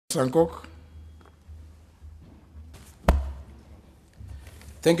Sankok.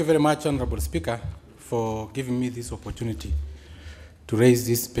 Thank you very much, Honorable Speaker, for giving me this opportunity to raise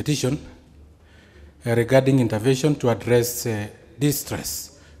this petition regarding intervention to address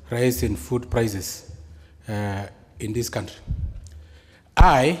distress rise in food prices in this country.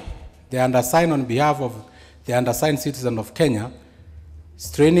 I, the undersigned, on behalf of the undersigned citizen of Kenya,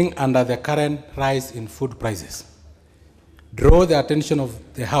 straining under the current rise in food prices, draw the attention of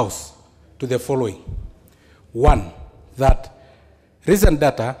the House to the following. One, that recent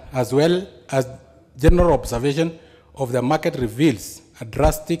data as well as general observation of the market reveals a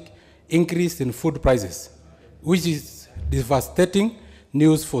drastic increase in food prices, which is devastating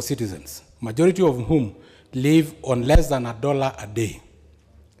news for citizens, majority of whom live on less than $1 a day.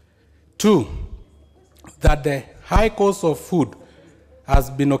 Two, that the high cost of food has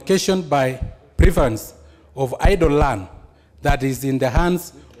been occasioned by preference of idle land that is in the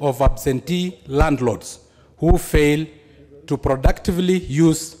hands of absentee landlords who fail to productively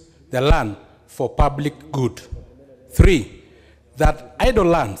use the land for public good. Three, that idle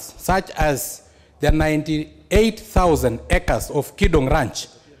lands such as the 98,000 acres of Kidong Ranch,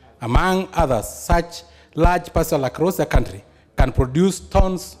 among others, such large parcels across the country, can produce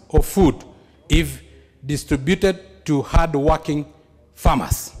tons of food if distributed to hard-working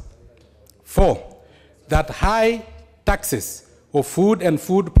farmers. Four, that high taxes of food and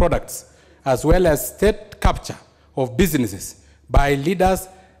food products, as well as state capture of businesses by leaders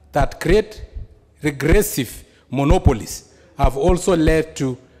that create regressive monopolies, have also led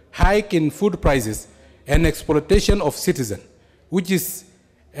to hike in food prices and exploitation of citizens, which is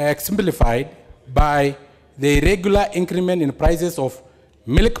exemplified by the irregular increment in prices of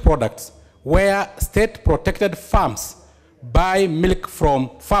milk products, where state-protected farms buy milk from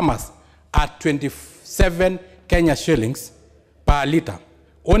farmers at 27 Kenya shillings per liter,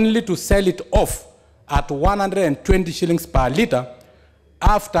 only to sell it off at 120 shillings per liter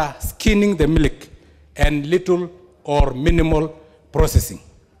after skinning the milk and little or minimal processing.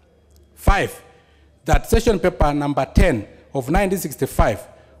 Five, that session paper number 10 of 1965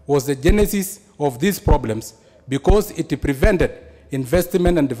 was the genesis of these problems because it prevented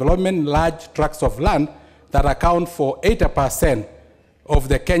investment and development in large tracts of land that account for 80% of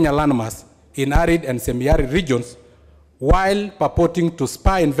the Kenya landmass in arid and semi-arid regions, while purporting to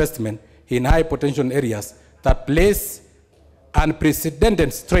spur investment in high potential areas that place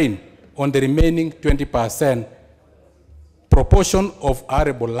unprecedented strain on the remaining 20% proportion of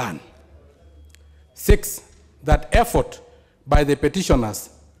arable land. Six, that effort by the petitioners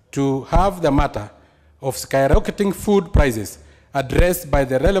to have the matter of skyrocketing food prices addressed by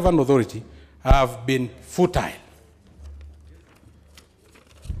the relevant authority have been futile.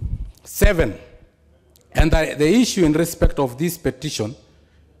 Seven, and the issue in respect of this petition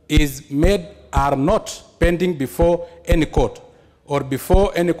are not pending before any court or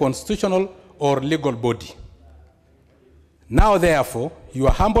before any constitutional or legal body. Now, therefore, your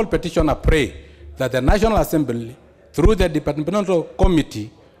humble petitioner pray that the National Assembly, through the Departmental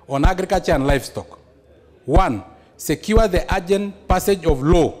Committee on Agriculture and Livestock, one, secure the urgent passage of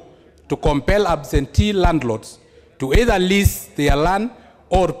law to compel absentee landlords to either lease their land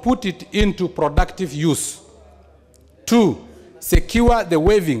or put it into productive use. Two, secure the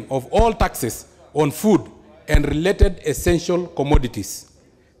waiving of all taxes on food and related essential commodities.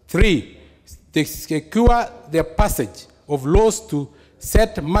 Three, secure the passage of laws to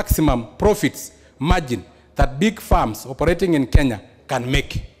set maximum profits margin that big farms operating in Kenya can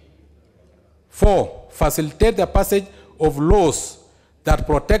make. Four, facilitate the passage of laws that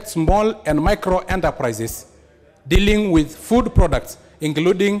protect small and micro enterprises dealing with food products,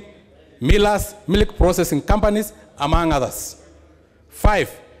 including millers, milk processing companies, among others.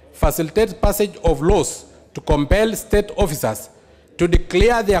 Five, facilitate passage of laws to compel state officers to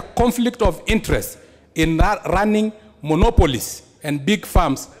declare their conflict of interest in running monopolies and big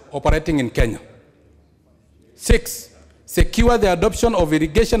farms operating in Kenya. Six, secure the adoption of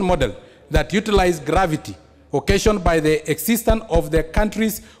irrigation model that utilize gravity occasioned by the existence of the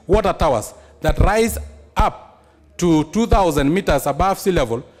country's water towers that rise up to 2,000 meters above sea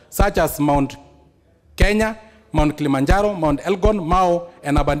level, such as Mount Kenya, Mount Kilimanjaro, Mount Elgon, Mao,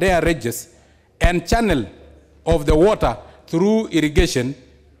 and Aberdare ridges, and channel of the water through irrigation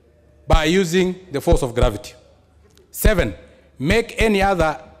by using the force of gravity. Seven, make any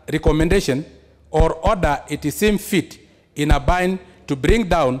other recommendation or order it seems fit in a bind to bring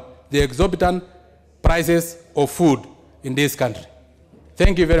down the exorbitant prices of food in this country.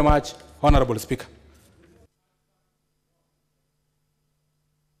 Thank you very much, Honorable Speaker.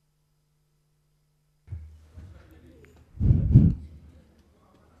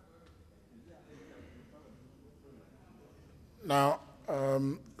 Now,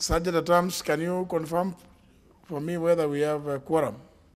 Sergeant at Arms, can you confirm for me whether we have a quorum?